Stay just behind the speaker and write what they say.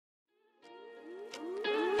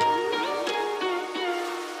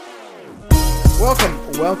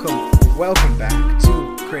Welcome back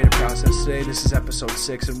to Creative Process. Today, this is episode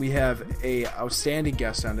 6, and we have a outstanding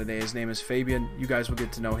guest on today. His name is Fabian. You guys will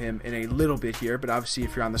get to know him in a little bit here, but obviously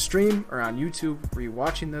if you're on the stream or on YouTube or you're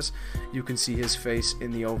watching this, you can see his face in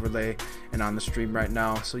the overlay and on the stream right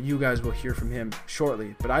now, so you guys will hear from him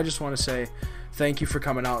shortly. But I just want to say thank you for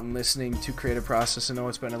coming out and listening to Creative Process. I know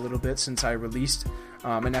it's been a little bit since I released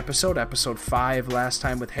an episode 5 last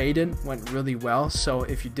time with Hayden. Went really well, so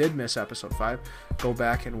if you did miss episode 5, go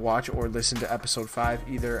back and watch or listen to episode 5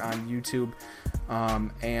 either on YouTube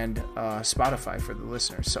and Spotify for the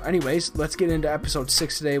listeners. So anyways, let's get into episode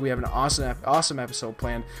 6 today. We have an awesome episode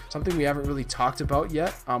planned, something we haven't really talked about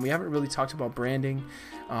yet. We haven't really talked about branding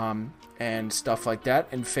and stuff like that,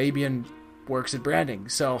 and Fabian works at branding,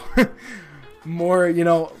 so more,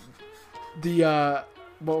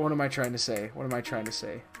 what am I trying to say?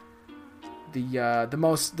 The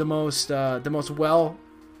most well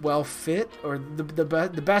fit, or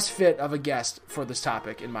the best fit of a guest for this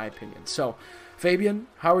topic, in my opinion. So, Fabian,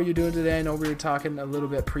 how are you doing today? I know we were talking a little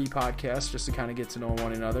bit pre-podcast just to kind of get to know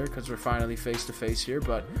one another because we're finally face to face here.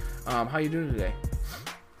 But how are you doing today?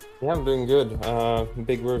 Yeah, I'm doing good.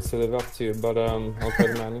 Big words to live up to, but I'll try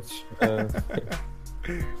to manage.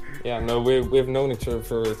 Yeah, no, we've known each other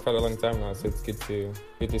for quite a long time now, so it's good to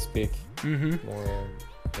speak more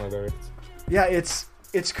direct. Yeah, it's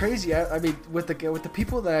crazy. I mean, with the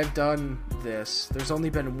people that I've done this, there's only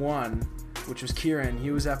been one, which was Kieran.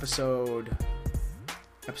 He was episode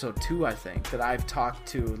 2, I think, that I've talked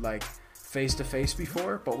to like face to face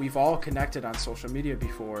before, but we've all connected on social media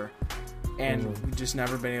before, and we've just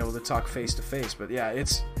never been able to talk face to face. But yeah,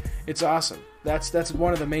 it's awesome. That's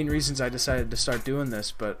one of the main reasons I decided to start doing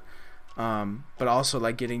this, but also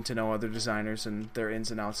like getting to know other designers and their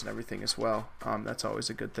ins and outs and everything as well. That's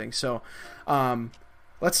always a good thing. So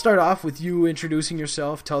let's start off with you introducing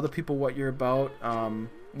yourself. Tell the people what you're about,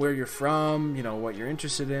 where you're from, what you're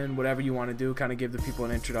interested in, whatever you want to do. Kind of give the people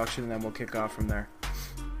an introduction, and then we'll kick off from there.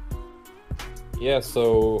 Yeah,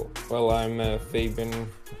 so, well, I'm Fabian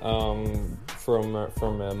from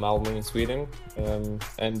Malmö in Sweden,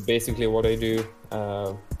 and basically what I do,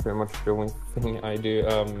 pretty much the only thing I do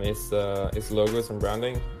is logos and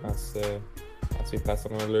branding, as we passed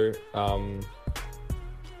on earlier.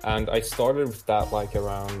 And I started with that like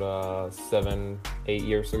around 7-8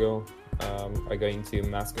 years ago. I got into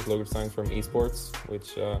mascot logo design from esports,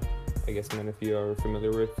 which I guess many of you are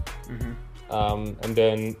familiar with. And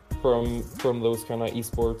then from those kind of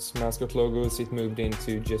esports mascot logos, it moved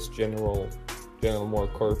into just general more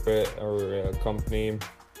corporate or company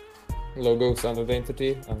logos under the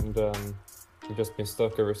entity, and I've just been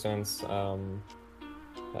stuck ever since. Yeah,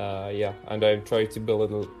 and I've tried to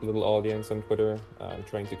build a little audience on Twitter,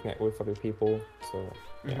 trying to connect with other people. So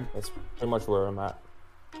yeah, that's pretty much where I'm at.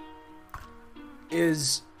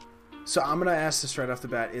 So I'm gonna ask this right off the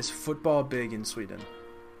bat: is football big in Sweden?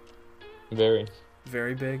 Very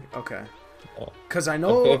big? Okay. Because I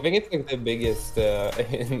know... I think it's like the biggest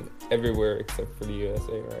in everywhere except for the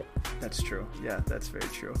USA, right? That's true. Yeah, that's very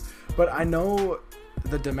true. But I know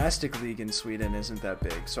the domestic league in Sweden isn't that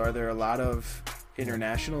big. So are there a lot of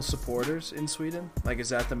international supporters in Sweden? Like, is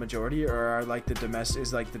that the majority, or are like the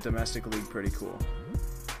domestic league pretty cool?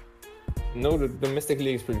 No, the domestic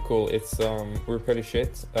league is pretty cool. It's we're pretty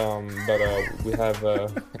shit, but we have...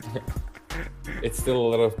 It's still a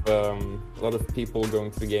lot of people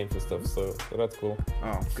going to the games and stuff, so that's cool.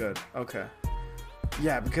 Oh, good. Okay.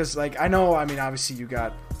 Yeah, because like I know, I mean, obviously you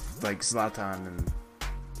got like Zlatan and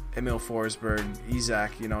Emil Forsberg,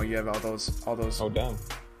 Isak. You have all those. Oh damn.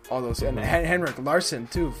 All those, and Henrik Larsson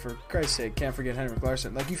too. For Christ's sake, can't forget Henrik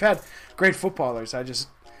Larsson. Like, you've had great footballers. I just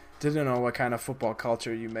didn't know what kind of football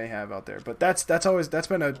culture you may have out there. But that's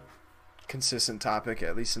been a consistent topic,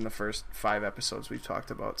 at least in the first 5 episodes we've talked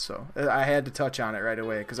about, so I had to touch on it right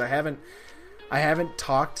away because I haven't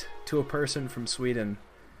talked to a person from Sweden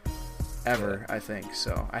ever. I think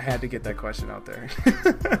so. I had to get that question out there.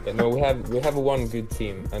 Yeah, no, we have one good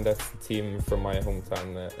team, and that's the team from my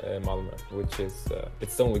hometown, Malmö, which is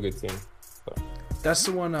it's the only good team. So. That's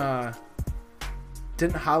the one.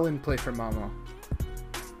 Didn't Holland play for Malmö?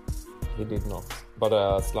 He did not. But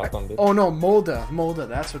Zlatan did. Oh no, Molde.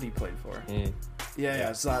 That's what he played for.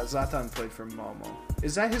 Yeah. Zlatan played for Malmö.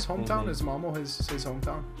 Is that his hometown? Is Malmö his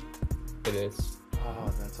hometown? It is.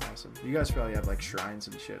 Oh, that's awesome. You guys probably have like shrines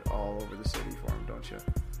and shit all over the city for him, don't you?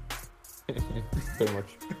 Pretty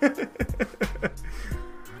much.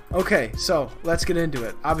 Okay, so let's get into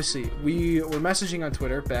it. Obviously, we're messaging on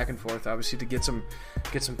Twitter back and forth, obviously, to get some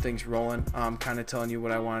things rolling. Kind of telling you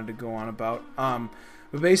what I wanted to go on about.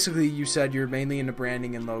 But basically, you said you're mainly into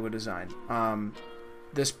branding and logo design.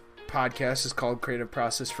 This podcast is called Creative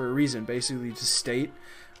Process for a reason, basically to state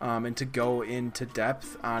and to go into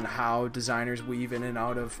depth on how designers weave in and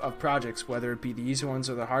out of projects, whether it be the easy ones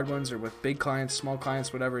or the hard ones, or with big clients, small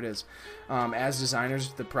clients, whatever it is. As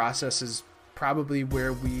designers, the process is probably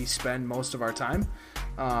where we spend most of our time,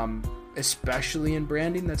 especially in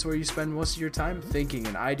branding. That's where you spend most of your time, thinking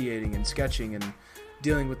and ideating and sketching and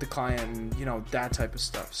dealing with the client and, you know, that type of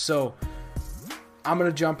stuff. So I'm going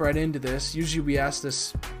to jump right into this. Usually we ask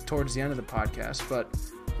this towards the end of the podcast, but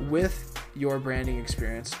with your branding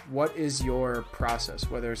experience, what is your process,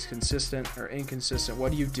 whether it's consistent or inconsistent?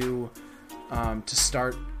 What do you do to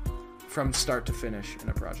start from start to finish in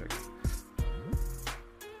a project?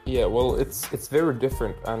 Yeah, well, it's very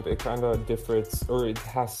different, and it kind of differs, or it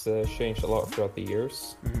has changed a lot throughout the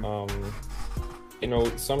years. You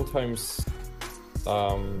know, sometimes,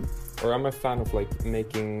 or I'm a fan of like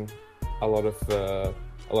making a lot of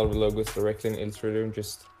logos directly in Illustrator, and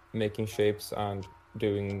just making shapes and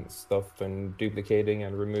doing stuff and duplicating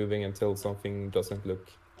and removing until something doesn't look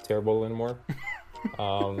terrible anymore.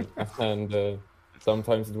 And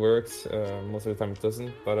sometimes it works, most of the time it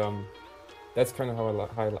doesn't, but that's kind of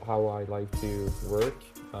how I like to work,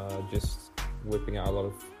 just whipping out a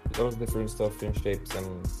lot of different stuff in shapes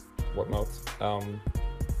and whatnot.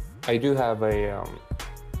 I do have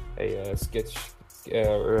a sketch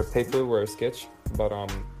or a paper where I sketch, but I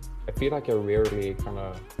feel like I rarely kind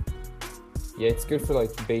of, it's good for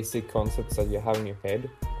like basic concepts that you have in your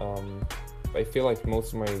head. I feel like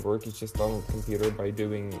most of my work is just done on the computer by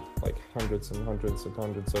doing like hundreds and hundreds and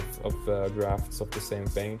hundreds of drafts of the same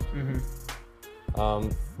thing.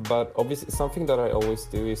 But obviously something that I always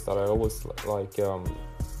do is that I always like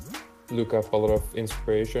look up a lot of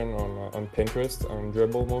inspiration on Pinterest, on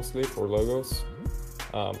Dribbble mostly for logos,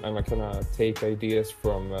 and I kind of take ideas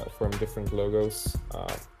from different logos.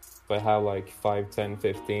 I have like 5, 10,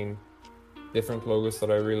 15 different logos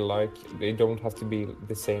that I really like. They don't have to be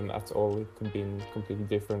the same at all. It could be in completely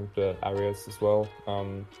different areas as well.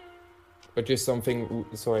 But just something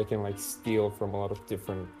so I can like steal from a lot of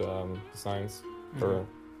different designs, or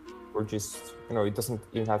just, you know, it doesn't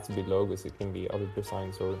even have to be logos. It can be other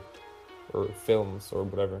designs or films or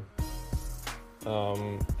whatever.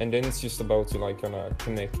 And then it's just about to like kind of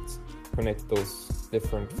connect those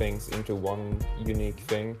different things into one unique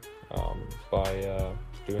thing by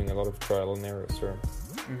doing a lot of trial and error.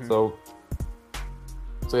 So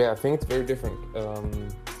yeah, I think it's very different,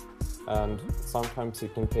 and sometimes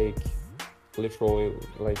it can take literally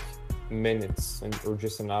like minutes or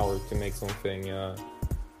just an hour to make something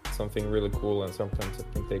really cool, and sometimes it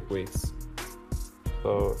can take weeks.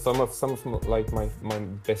 So some of like my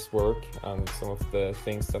best work and some of the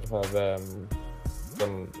things that have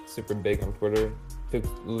gone super big on Twitter took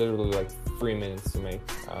literally like 3 minutes to make,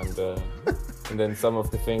 and then some of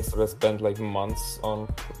the things that I spent like months on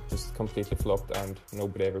just completely flopped and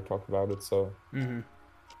nobody ever talked about it. So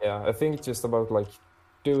yeah, I think it's just about like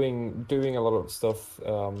doing a lot of stuff,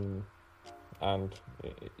 and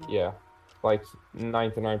yeah, like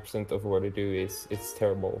 99% of what I do it's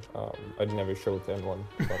terrible. I'd never show it to anyone,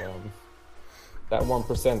 but that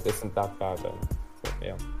 1% isn't that bad. So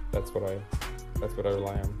yeah, that's what I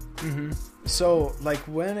rely on. So like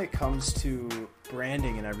when it comes to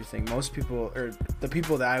branding and everything, most people, or the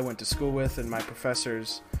people that I went to school with and my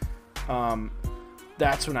professors,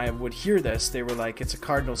 that's when I would hear this. They were like, it's a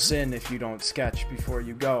cardinal sin if you don't sketch before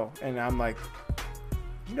you go. And I'm like,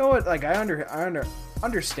 you know what? Like I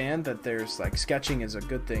understand that there's like sketching is a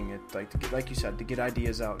good thing. It like to get, like you said, to get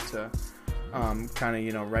ideas out, to kind of,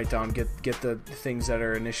 you know, write down, get the things that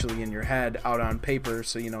are initially in your head out on paper,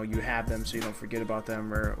 so you know you have them, so you don't forget about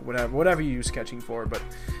them, or whatever you use sketching for. But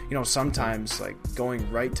you know, sometimes like going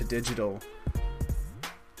right to digital,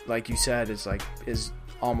 like you said, is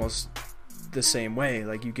almost the same way.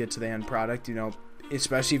 Like you get to the end product, you know,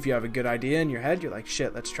 especially if you have a good idea in your head, you're like,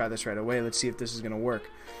 shit, let's try this right away, let's see if this is gonna work.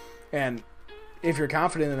 And if you're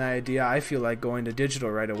confident in that idea, I feel like going to digital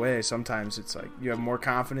right away, sometimes it's like you have more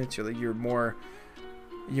confidence, your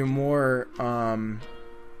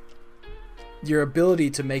ability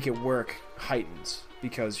to make it work heightens,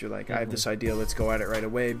 because you're like, I have this idea, let's go at it right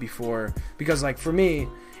away. Because like for me,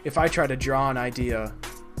 if I try to draw an idea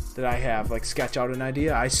that I have, like sketch out an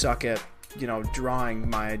idea, I suck at, you know, drawing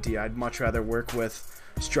my idea. I'd much rather work with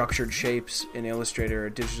structured shapes in Illustrator or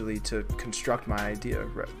digitally to construct my idea,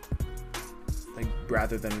 like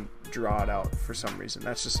rather than draw it out for some reason.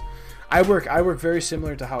 That's just, I work very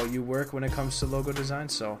similar to how you work when it comes to logo design,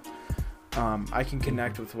 so I can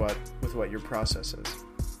connect with what your process is.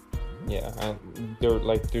 Yeah, and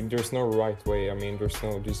there's no right way. I mean, there's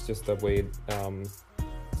just a way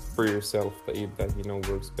for yourself that you know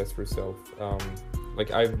works best for yourself.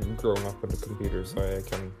 Like I've grown up with a computer, so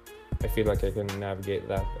I feel like I can navigate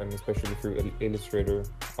that, and especially through Illustrator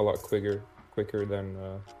a lot quicker than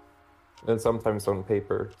sometimes on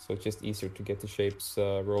paper. So it's just easier to get the shapes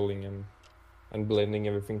rolling and blending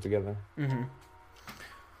everything together. Mm-hmm.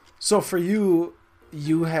 So for you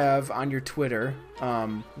have on your Twitter,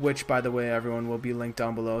 which by the way everyone will be linked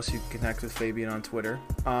down below, so you can connect with Fabian on Twitter.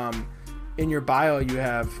 In your bio you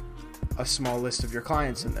have a small list of your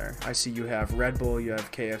clients in there. I see you have Red Bull, you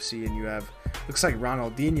have KFC, and you have, looks like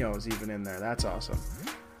Ronaldinho is even in there. That's awesome.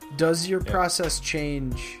 Does your process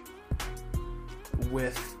change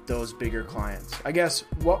with those bigger clients? I guess,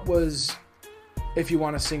 what was, if you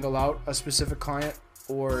want to single out a specific client,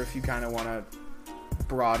 or if you kind of want to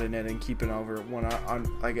broaden it and keep it over one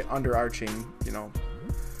on like an underarching, you know,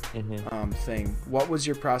 thing. What was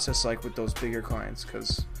your process like with those bigger clients?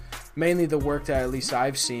 Because mainly the work that at least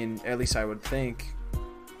I've seen, at least I would think,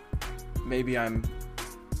 maybe I'm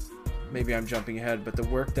jumping ahead, but the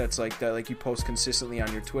work that's like that, like you post consistently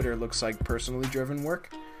on your Twitter, looks like personally driven work.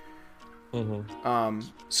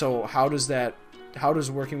 So how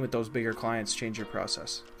does working with those bigger clients change your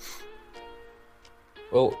process?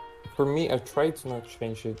 Well, for me, I try to not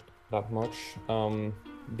change it that much.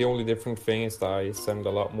 The only different thing is that I send a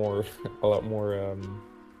lot more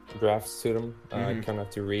drafts to them. I kind of have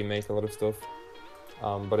to remake a lot of stuff.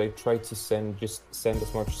 But I try to send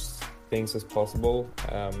as much things as possible.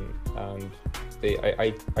 And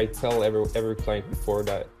I tell every client before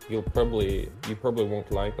that you probably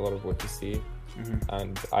won't like a lot of what you see,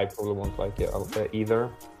 and I probably won't like it either.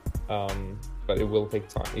 But it will take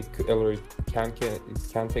time. It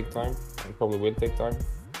can take time, and probably will take time.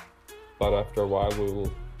 But after a while,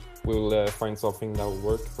 we will find something that will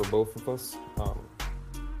work for both of us.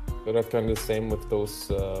 But that's kind of the same with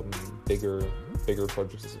those bigger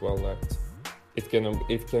projects as well. That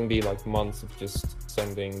it can be like months of just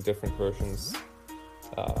sending different versions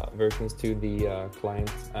to the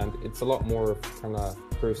client, and it's a lot more kind of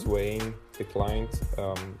persuading the client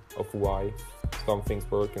of why some things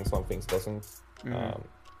work and some things doesn't.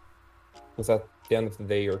 Because at the end of the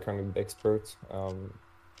day, you're kind of the expert,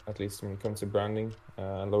 at least when it comes to branding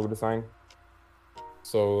and logo design.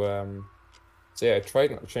 So yeah, I try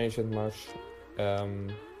not to change it much.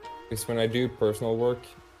 Because when I do personal work,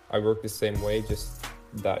 I work the same way, just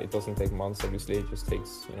that it doesn't take months. Obviously, it just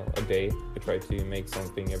takes a day. I try to make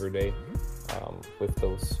something every day with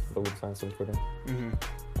those logo designs on Twitter.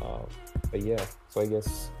 But yeah, so I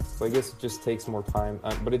guess it just takes more time.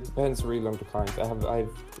 But it depends really on the client. I have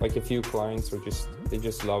like a few clients who they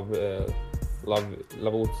just love what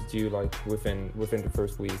to do like within the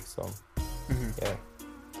first week. So yeah,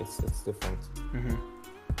 it's different.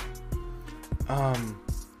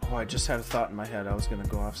 I just had a thought in my head. I was gonna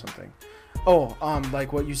go off something.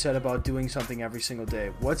 Like what you said about doing something every single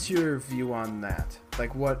day. What's your view on that?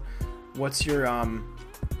 Like what's your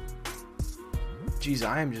Geez,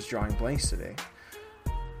 I am just drawing blanks today.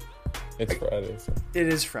 It's Friday. So. It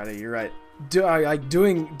is Friday. You're right.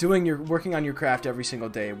 Working on your craft every single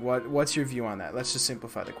day. What's your view on that? Let's just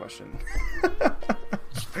simplify the question.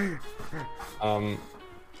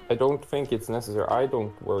 I don't think it's necessary. I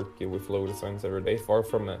don't work with logo designs every day. Far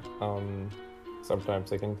from it.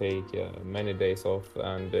 Sometimes I can take many days off,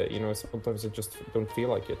 and sometimes I just don't feel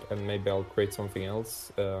like it, and maybe I'll create something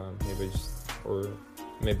else.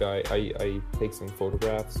 Maybe I take some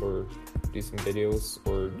photographs or do some videos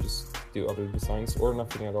or just do other designs or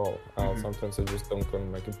nothing at all. Sometimes I just don't go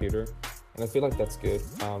on my computer, and I feel like that's good,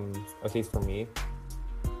 at least for me.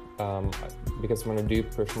 Because when I do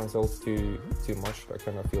push myself too much, I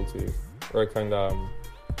kind of feel I kind of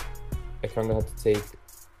have to take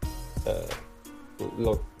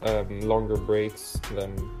longer breaks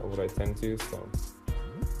than what I tend to.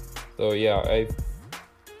 So yeah,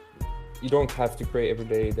 you don't have to create every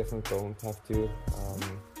day. Definitely don't have to.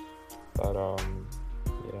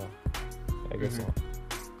 Yeah, I guess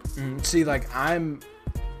not. See, like I'm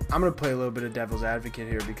gonna play a little bit of devil's advocate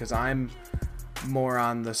here, because I'm more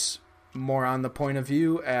on the point of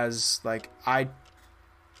view as like I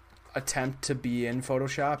attempt to be in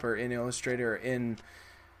Photoshop or in Illustrator or in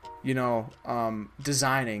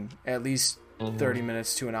designing at least 30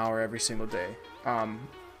 minutes to an hour every single day,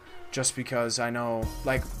 just because I know,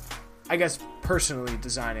 like, I guess personally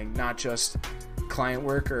designing, not just client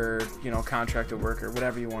work or contracted work or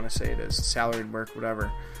whatever you want to say it is, salaried work,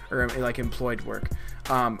 whatever, or like employed work.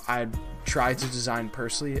 I try to design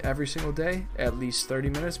personally every single day at least 30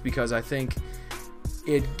 minutes, because I think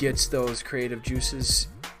it gets those creative juices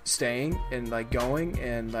staying and like going,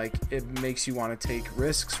 and like it makes you want to take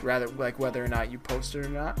risks, rather like whether or not you post it or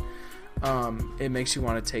not. It makes you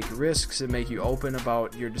want to take risks. It make you open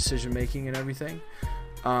about your decision making and everything.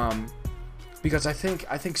 Because I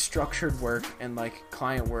think structured work and like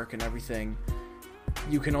client work and everything,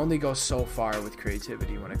 you can only go so far with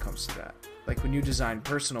creativity when it comes to that. Like when you design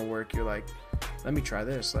personal work, you're like, let me try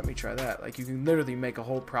this, let me try that. Like you can literally make a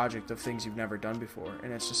whole project of things you've never done before,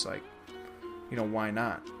 and it's just like, you know, why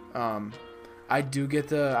not? I do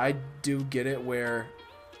get it where,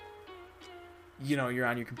 you know, you're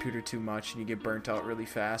on your computer too much and you get burnt out really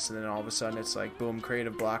fast, and then all of a sudden it's like boom,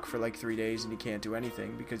 creative block for like 3 days and you can't do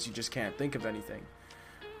anything because you just can't think of anything.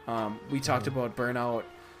 We talked about burnout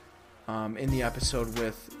in the episode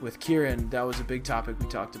with Kieran. That was a big topic we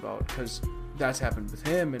talked about because that's happened with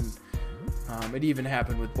him, and it even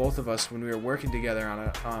happened with both of us when we were working together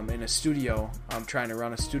on in a studio, trying to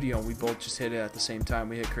run a studio, and we both just hit it at the same time.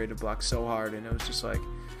 We hit creative block so hard, and it was just like,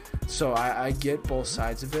 so I get both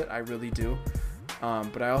sides of it, I really do.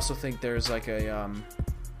 But I also think there's like a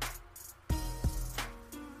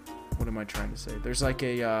what am I trying to say? There's like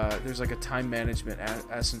a time management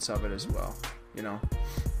essence of it as well, you know?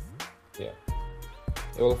 Yeah.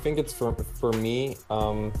 Well, I think it's for me.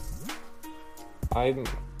 I'm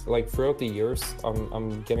like throughout the years,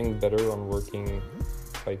 I'm getting better on working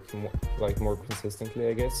like more consistently,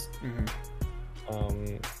 I guess.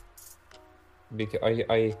 Mm-hmm. Because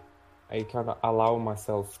I kind of allow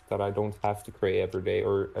myself that I don't have to create every day,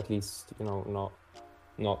 or at least, you know,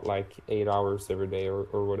 not like 8 hours every day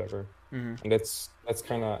or whatever. Mm-hmm. And that's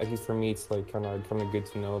kind of, at least for me, it's like kind of good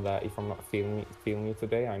to know that if I'm not feeling it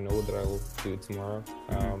today, I know that I will do it tomorrow.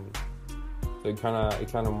 Mm-hmm. So it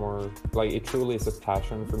kind of more like, it truly is a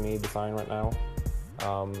passion for me, design right now,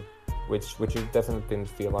 which it definitely didn't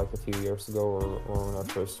feel like a few years ago or when I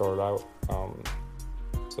first started out.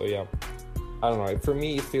 So yeah. I don't know. For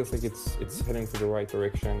me, it feels like it's heading to the right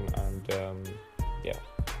direction, and yeah,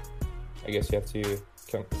 I guess you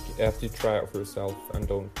have to try it for yourself, and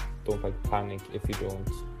don't like panic if you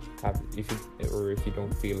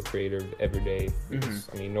don't feel creative every day. Because,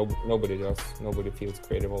 I mean, nobody does. Nobody feels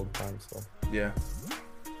creative all the time. So yeah.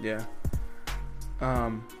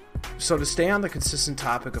 So to stay on the consistent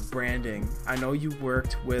topic of branding, I know you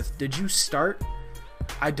worked with. Did you start?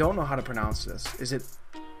 I don't know how to pronounce this.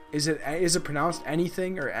 Is it pronounced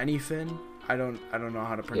anything or anyfin? I don't know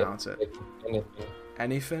how to pronounce it.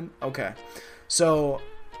 Anyfin? Okay. So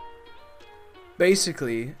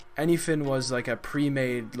basically, Anyfin was like a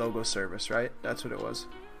pre-made logo service, right? That's what it was.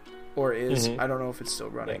 Or is. I don't know if it's still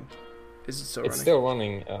running. Yeah. Is it still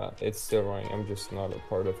running? It's still running. I'm just not a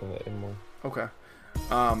part of it anymore. Okay.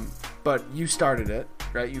 But you started it,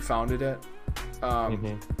 right? You founded it.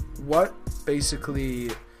 What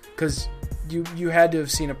basically, because you had to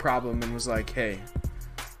have seen a problem and was like, hey,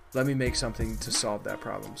 let me make something to solve that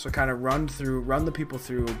problem. So kind of run the people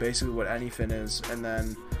through basically what Anyfin is, and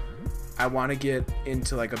then I want to get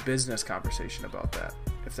into like a business conversation about that,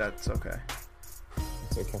 if that's okay.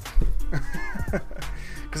 It's okay.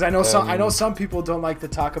 Because I know some people don't like to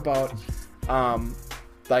talk about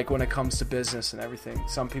like when it comes to business and everything.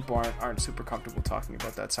 Some people aren't super comfortable talking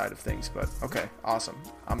about that side of things, but okay, awesome.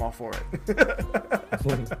 I'm all for it.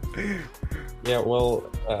 Yeah, well,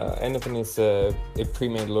 Anyfin is a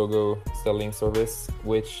pre-made logo selling service,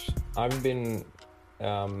 which I've been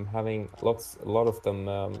having a lot of them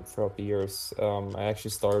throughout the years. I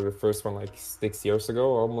actually started the first one like 6 years ago,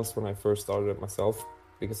 almost when I first started it myself,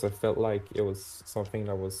 because I felt like it was something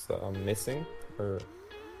that was missing, or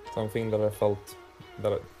something that I felt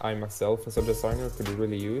that I myself as a designer could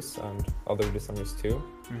really use, and other designers too.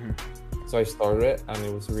 So I started it, and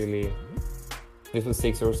it was really, this was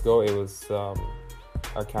 6 years ago. It was I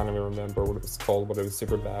can't even remember what it was called, but it was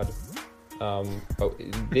super bad. But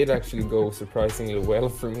it did actually go surprisingly well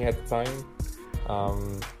for me at the time.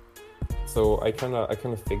 So I kind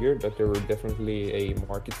of figured that there were definitely a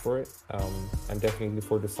market for it, and definitely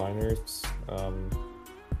for designers,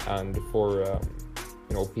 and for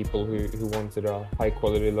people who wanted a high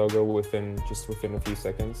quality logo within a few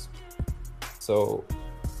seconds. So,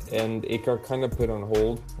 and it got kind of put on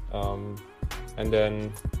hold, and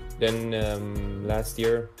then last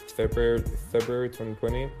year, February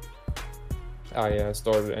 2020, I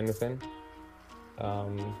started Anyfin.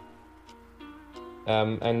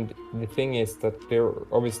 And the thing is that there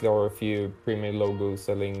obviously are a few pre-made logo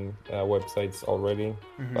selling websites already,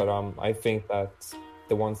 but I think that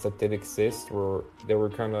the ones that did exist were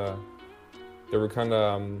kind of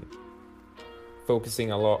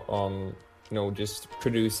focusing a lot on just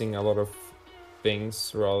producing a lot of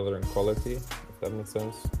things rather than quality, if that makes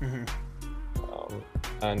sense.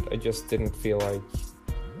 and I just didn't feel like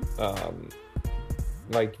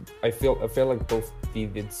I feel like both the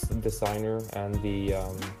designer and the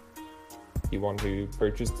one who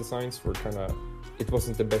purchased designs were it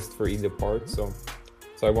wasn't the best for either part. So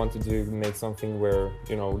I wanted to make something where,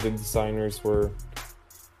 you know, the designers were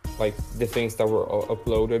like, the things that were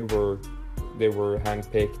uploaded were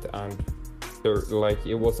handpicked, and they're like,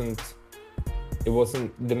 it wasn't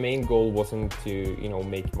the main goal wasn't to, you know,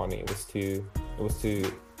 make money. It was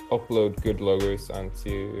to upload good logos and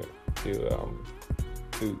to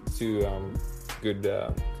good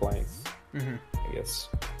clients, I guess.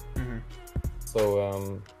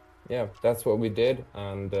 So yeah, that's what we did,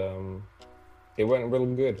 and it went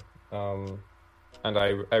really good. And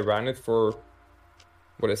I ran it for,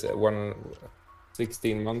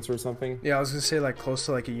 16 months or something. Yeah, I was gonna say like close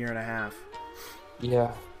to like a year and a half.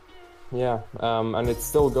 Yeah. And it's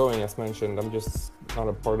still going, as mentioned. I'm just not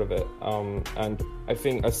a part of it. And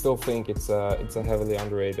I still think it's a heavily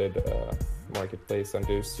underrated marketplace, and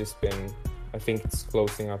there's just been, I think it's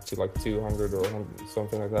closing up to like 200 or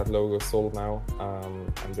something like that logos sold now.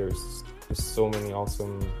 And there's just so many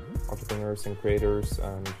awesome entrepreneurs and creators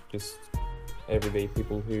and just everyday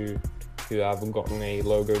people who have gotten a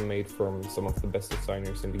logo made from some of the best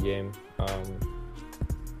designers in the game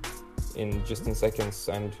in seconds,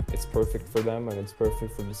 and it's perfect for them and it's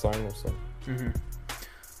perfect for designers.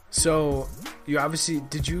 So you obviously,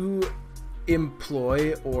 did you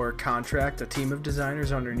employ or contract a team of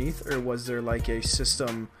designers underneath, or was there like a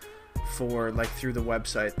system for like through the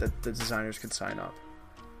website that the designers could sign up?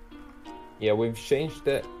 Yeah, we've changed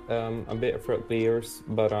it a bit throughout the years,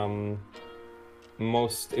 but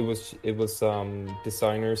it was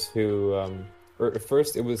designers who or at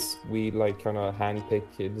first we like kind of handpick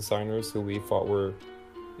designers who we thought were,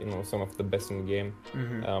 you know, some of the best in the game,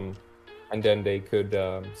 and then they could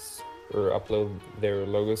or upload their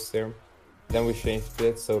logos there. Then we changed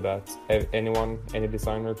it so that any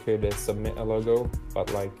designer could submit a logo,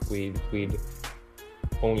 but like we'd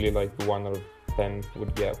only like 1 out of 10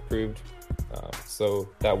 would get approved. So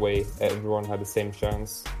that way everyone had the same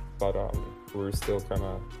chance, but we were still kind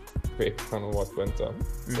of strict on what went up.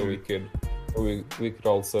 So we could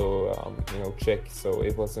also you know, check so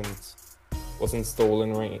it wasn't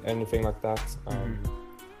stolen or anything like that.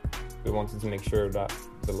 We wanted to make sure that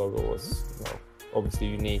the logo was, you know, obviously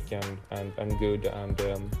unique and good and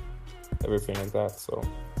everything like that. So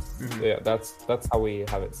yeah, that's how we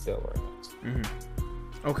have it still right now.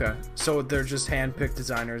 Okay, so they're just handpicked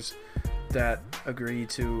designers that agree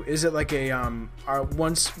to. Is it like a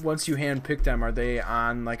once you handpick them, are they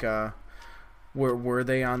on like a were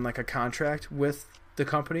they on like a contract with the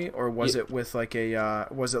company, or was it with like a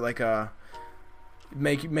was it like a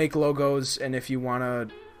make logos, and if you want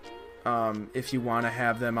to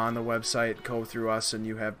have them on the website, go through us and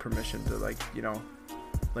you have permission to, like, you know,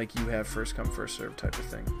 like you have first come first serve type of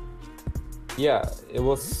thing? Yeah, it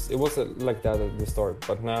was like that at the start,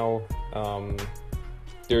 but now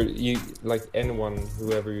you like anyone,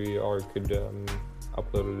 whoever you are, could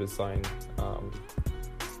upload a design,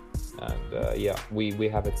 and yeah, we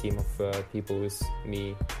have a team of people with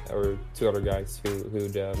me or 2 other guys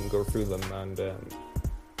who'd go through them and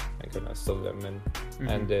kind of sell them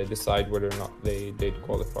and decide whether or not they'd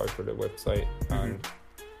qualify for the website,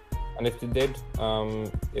 and if they did,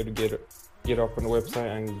 it would get up on the website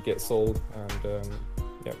and get sold, and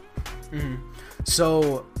yeah.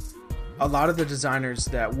 So a lot of the designers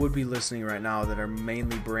that would be listening right now that are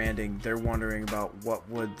mainly branding, they're wondering about what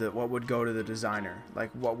would go to the designer,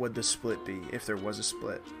 like what would the split be if there was a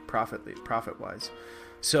split profit wise.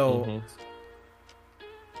 So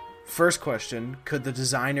first question, could the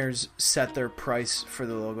designers set their price for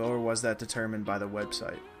the logo, or was that determined by the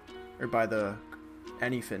website or by the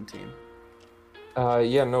Anyfin team?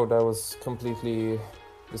 Yeah, no, that was completely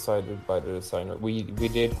decided by the designer. We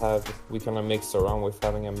kind of mixed around with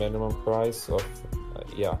having a minimum price of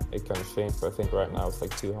yeah, it kind of changed, but I think right now it's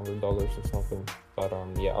like $200 or something. But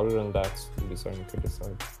yeah, other than that, the designer could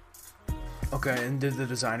decide. Okay, and did the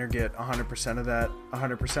designer get 100% of that,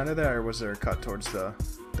 or was there a cut towards the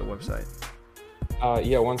website?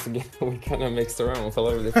 Yeah, once again, we kind of mixed around with a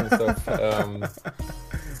lot of different stuff.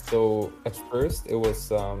 So at first it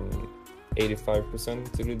was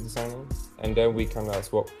 85% to the designer, and then we kind of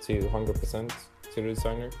swapped to 100% to the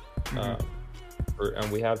designer,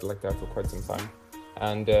 and we had like that for quite some time.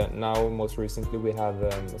 And now, most recently, we have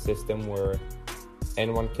a system where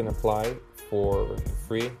anyone can apply for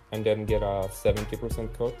free and then get a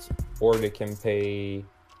 70% cut, or they can pay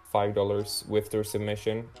 $5 with their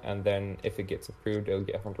submission, and then if it gets approved, they'll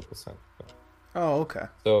get 100%. Oh, okay.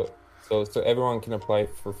 So everyone can apply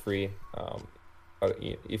for free. But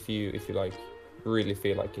if you like really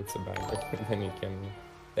feel like it's a banger,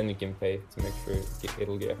 then you can pay to make sure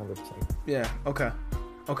it'll get 100%. Yeah.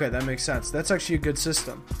 Okay, that makes sense. That's actually a good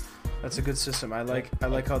system. That's a good system. I like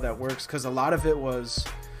how that works, because a lot of it was,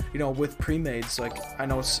 with pre-mades. Like I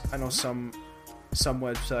know some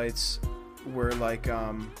websites were like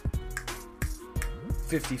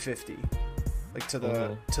 50-50, like to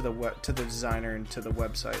the designer and to the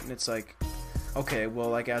website, and it's like, okay, well,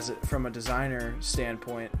 like from a designer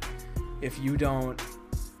standpoint, if you don't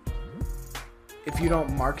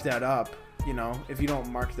mark that up, if you don't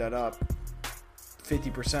mark that up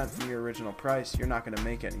 50% from your original price, you're not going to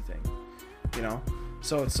make anything,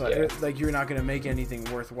 so it's like you're not going to make anything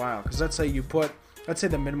worthwhile. Because let's say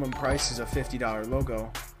the minimum price is a $50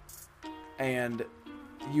 logo, and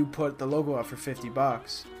you put the logo up for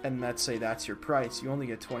 $50, and let's say that's your price, you only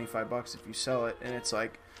get $25 if you sell it, and it's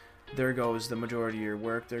like, there goes the majority of your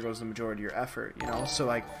work, there goes the majority of your effort, so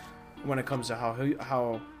like when it comes to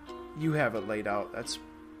how you have it laid out,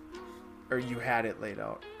 or you had it laid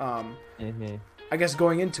out, I guess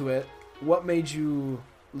going into it, what made you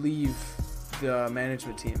leave the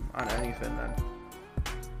management team on Anyfin then?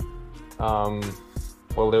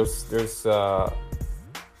 Well, there's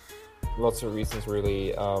lots of reasons,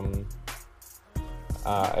 really.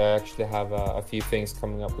 I actually have a few things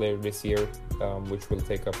coming up later this year, which will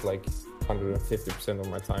take up like 150% of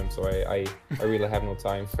my time. So I really have no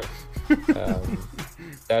time.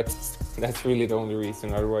 That's really the only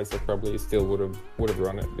reason. Otherwise, I probably still would have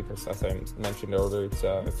run it, because, as I mentioned earlier,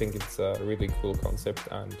 I think it's a really cool concept,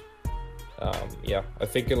 and I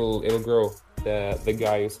think it'll grow. The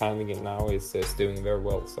guy who's handling it now is doing very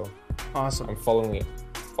well. So awesome. I'm following it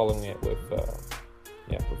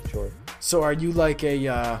with joy. So are you like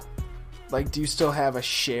do you still have a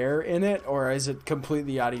share in it, or is it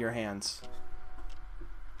completely out of your hands?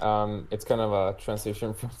 It's kind of a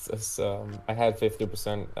transition process. I had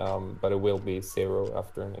 50%, but it will be 0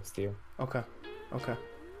 after next year. Okay.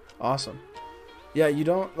 Awesome. Yeah, you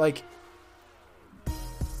don't like.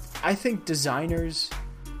 I think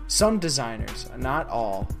some designers, not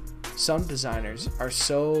all, some designers are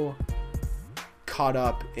so caught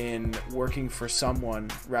up in working for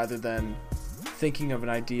someone rather than thinking of an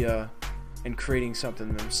idea and creating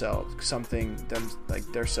something themselves,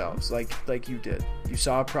 like you did. You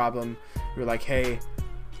saw a problem, you were like, hey,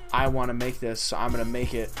 I want to make this, so I'm gonna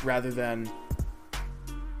make it, rather than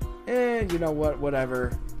you know what,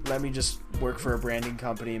 whatever, let me just work for a branding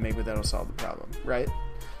company and maybe that'll solve the problem, right?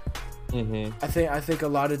 I think a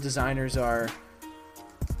lot of designers are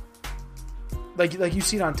like you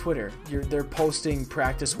see it on Twitter. They're posting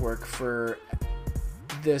practice work for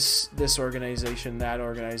this organization, that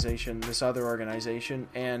organization, this other organization,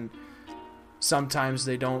 and sometimes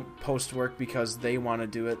they don't post work because they want to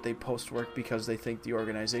do it. They post work because they think the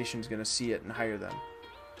organization is going to see it and hire them.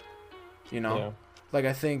 Like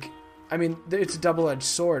I mean, it's a double-edged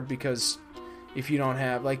sword, because if you don't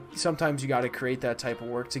have, like, sometimes you got to create that type of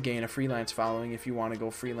work to gain a freelance following if you want to go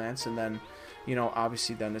freelance, and then,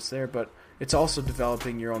 obviously then it's there, but it's also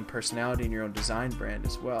developing your own personality and your own design brand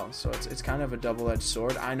as well. So it's kind of a double-edged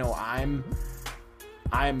sword. I know I've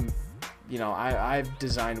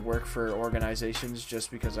designed work for organizations just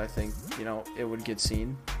because I think, it would get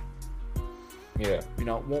seen. Yeah.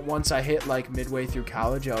 Once I hit like midway through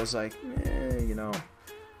college, I was like,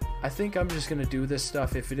 I think I'm just going to do this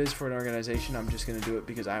stuff. If it is for an organization, I'm just going to do it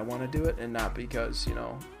because I want to do it, and not because,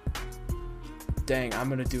 dang, I'm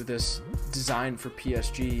going to do this design for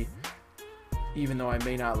PSG, even though I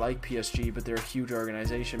may not like PSG, but they're a huge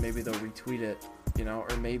organization. Maybe they'll retweet it, or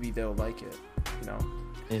maybe they'll like it,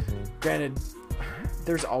 Granted,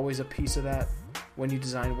 there's always a piece of that when you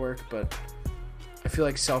design work, but I feel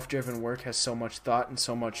like self-driven work has so much thought and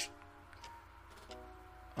so much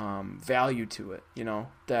value to it,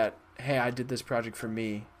 that, hey, I did this project for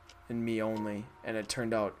me and me only, and it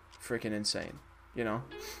turned out freaking insane,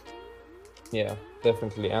 Yeah,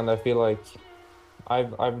 definitely. And I feel like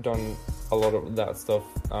I've done a lot of that stuff,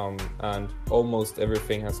 and almost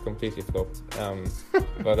everything has completely flopped.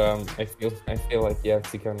 But I feel like you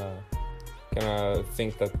have to kind of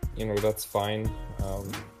think that that's fine,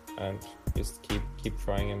 and just keep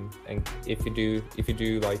trying. And if you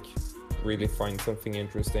do like really find something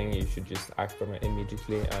interesting, you should just act on it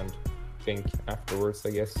immediately and think afterwards,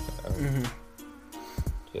 I guess.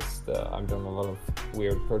 I've done a lot of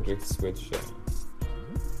weird projects, which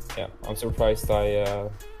I'm surprised I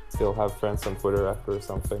still have friends on Twitter after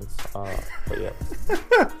some things, but yeah.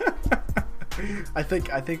 I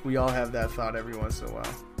think we all have that thought every once in a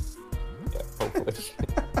while. Yeah, hopefully.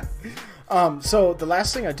 So the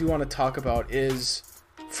last thing I do want to talk about is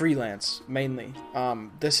freelance mainly.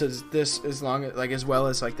 This as long as like as well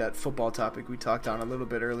as like that football topic we talked on a little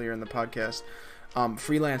bit earlier in the podcast.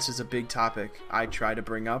 Freelance is a big topic I try to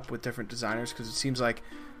bring up with different designers because it seems like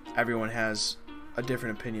everyone has a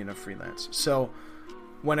different opinion of freelance. So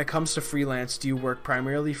when it comes to freelance, do you work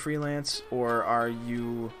primarily freelance, or are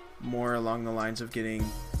you more along the lines of getting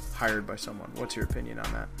hired by someone? What's your opinion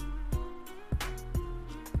on that?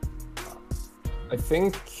 I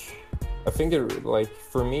think it, like,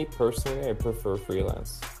 for me personally, I prefer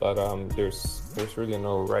freelance, but there's really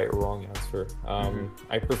no right or wrong answer.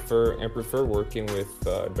 I prefer working with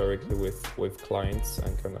directly with clients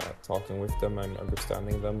and kind of talking with them and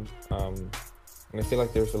understanding them. And I feel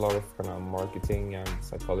like there's a lot of kind of marketing and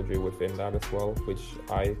psychology within that as well, which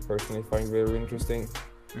I personally find very interesting.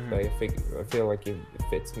 But I feel like it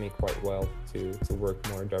fits me quite well to work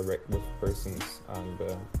more direct with persons, and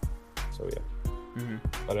so yeah.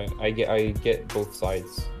 But I get both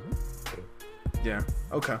sides. Yeah.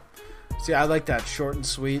 Okay. See, I like that short and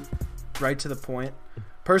sweet, right to the point.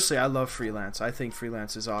 Personally, I love freelance. I think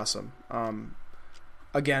freelance is awesome.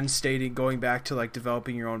 Again, going back to like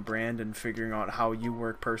developing your own brand and figuring out how you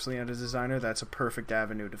work personally as a designer, that's a perfect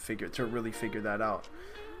avenue to really figure that out.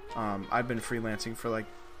 I've been freelancing for like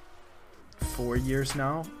 4 years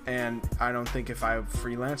now, and I don't think if I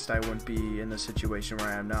freelanced I wouldn't be in the situation where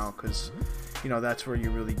I am now, because that's where you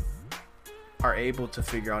really are able to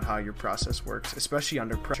figure out how your process works, especially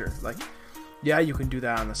under pressure. Like, yeah, you can do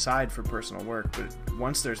that on the side for personal work, but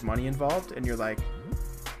once there's money involved and you're like,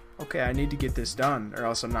 okay, I need to get this done or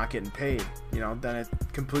else I'm not getting paid, then it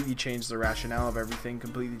completely changes the rationale of everything,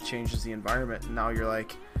 completely changes the environment, and now you're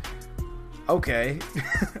like, okay,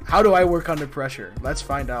 how do I work under pressure? Let's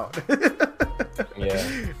find out.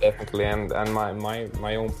 Yeah, definitely. And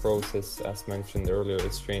my own process, as mentioned earlier,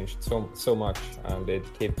 it's changed so much, and it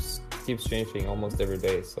keeps changing almost every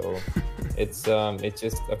day. So it's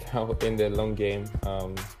just about in the long game,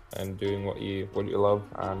 and doing what you love,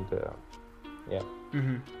 and yeah.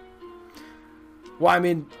 Well, I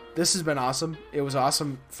mean, this has been awesome. It was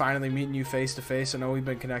awesome finally meeting you face to face. I know we've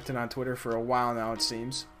been connected on Twitter for a while now, it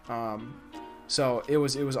seems. So it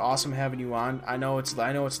was awesome having you on. I know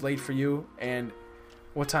it's late for you, and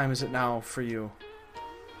what time is it now for you?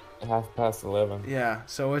 11:30. Yeah,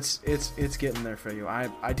 so it's getting there for you.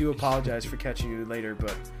 I do apologize for catching you later,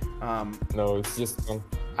 but no, it's just fun.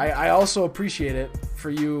 I also appreciate it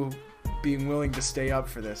for you being willing to stay up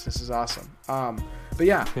for this. This is awesome. But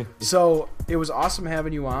yeah, so it was awesome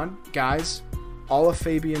having you on, guys. All of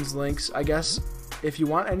Fabian's links, I guess. If you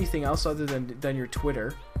want anything else other than your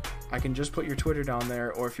Twitter, I can just put your Twitter down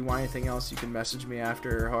there, or if you want anything else, you can message me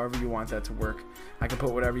after, however you want that to work. I can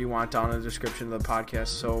put whatever you want down in the description of the podcast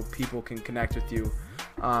so people can connect with you,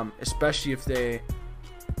 especially if they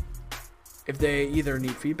either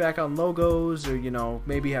need feedback on logos, or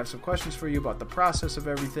maybe have some questions for you about the process of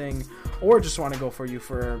everything, or just want to go for you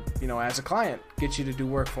for as a client, get you to do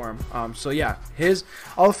work for him. So yeah,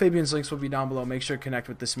 all of Fabian's links will be down below. Make sure to connect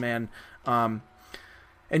with this man.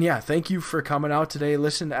 And yeah, thank you for coming out today.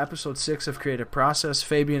 Listen to episode 6 of Creative Process.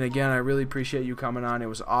 Fabian, again, I really appreciate you coming on. It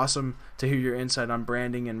was awesome to hear your insight on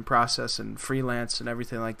branding and process and freelance and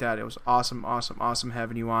everything like that. It was awesome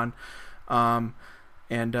having you on. And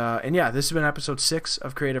yeah, this has been episode 6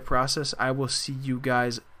 of Creative Process. I will see you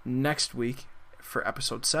guys next week for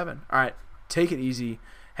episode 7. All right, take it easy.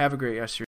 Have a great rest of your